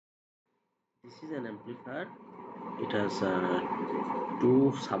This is an amplifier. It has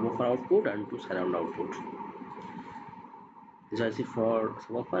two subwoofer output and two surround output. This is for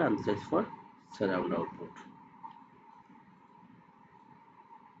subwoofer and this is for surround output.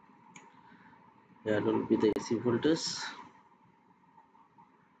 Here will be the AC voltage.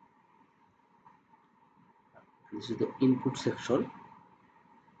 This is the input section.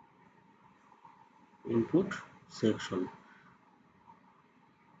 Input section.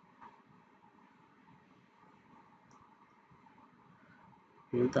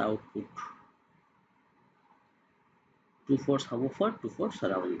 Here the output. 2 for subwoofer, 2 for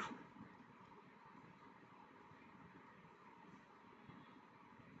surround.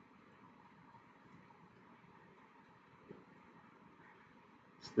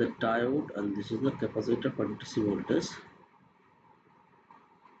 This is the diode and this is the capacitor for DC voltage.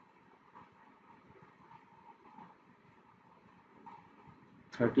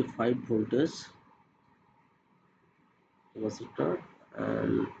 .35 voltage capacitor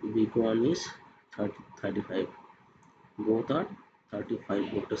and big one is 35. Both are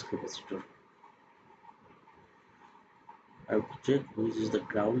 35 voltage capacitor. I have to check which is the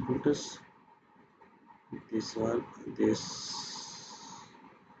ground voltage. This one, this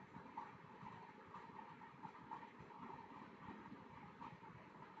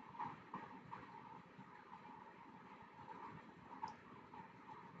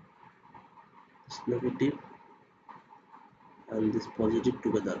negative and this positive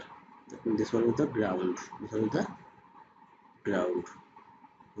together. That means this one is the ground. This one is the ground.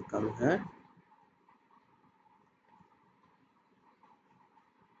 We come here.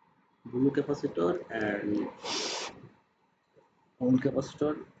 Blue capacitor and old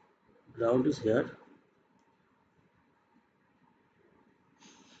capacitor. Ground is here.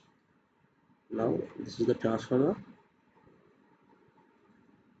 Now this is the transformer.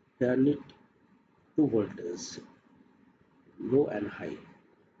 Here need two voltages, low and high.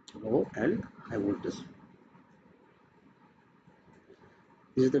 Low and high voltage.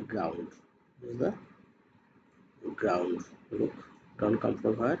 This is the ground. This is the ground. Look, ground comes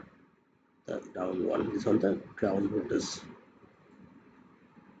from where? The down one. This is on the ground voltage.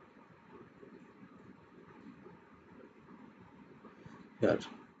 Here.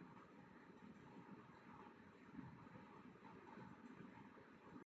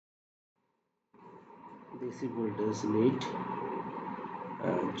 DC voltage need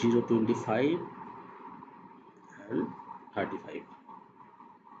 0.25 and 35.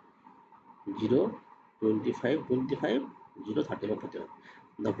 0, 25, 25, 0, 35.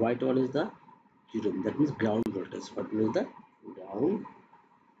 The white one is the 0. That means ground voltage. What means the ground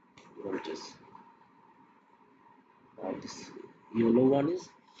voltage? Now this yellow one is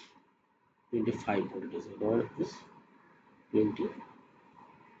 25 voltage. Yellow one is 20,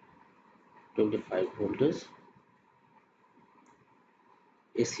 25 voltage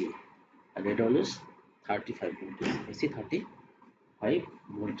AC. And red one is 35 voltage. AC 35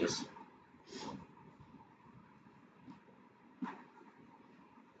 voltage.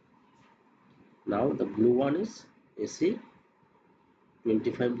 Now the blue one is AC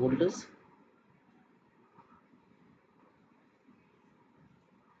 25 voltage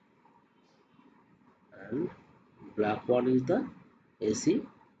and black one is the AC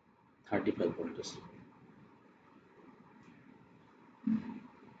 35 voltage.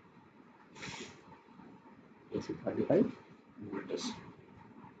 AC 35 voltage.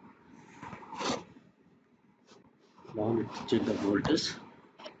 Now let's check the voltage.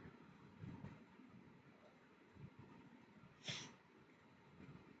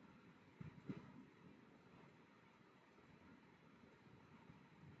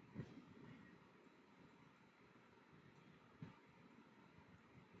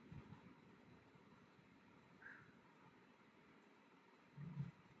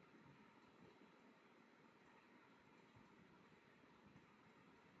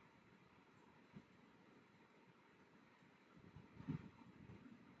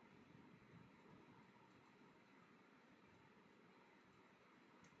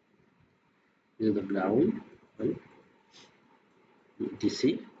 This is the ground and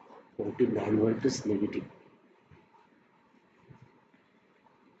DC 49 voltage negative,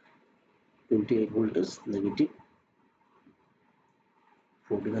 28 voltage negative,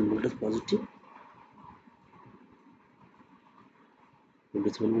 49 voltage positive,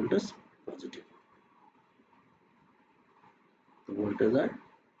 27 voltage positive. The voltages are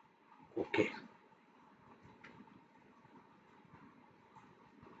okay.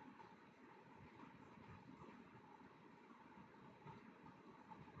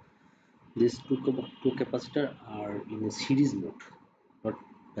 These two capacitor are in a series mode, not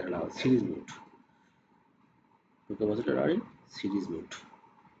parallel series mode. Two capacitors are in series mode.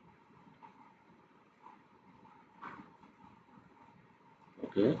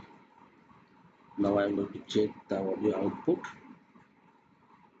 Okay, now I am going to check the audio output.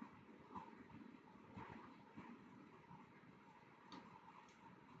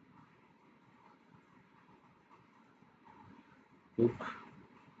 Look,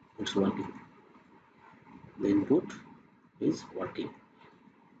 it's working. The input is working.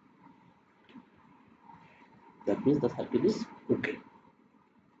 That means the circuit is okay.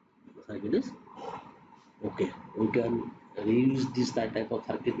 The circuit is okay. We can reuse this type of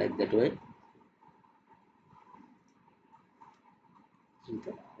circuit like that way. This is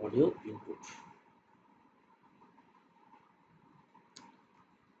the audio input.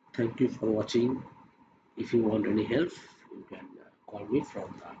 Thank you for watching. If you want any help, you can call me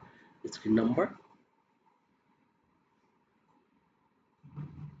from the screen number.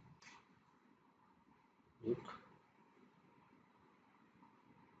 Look,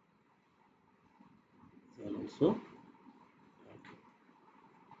 and also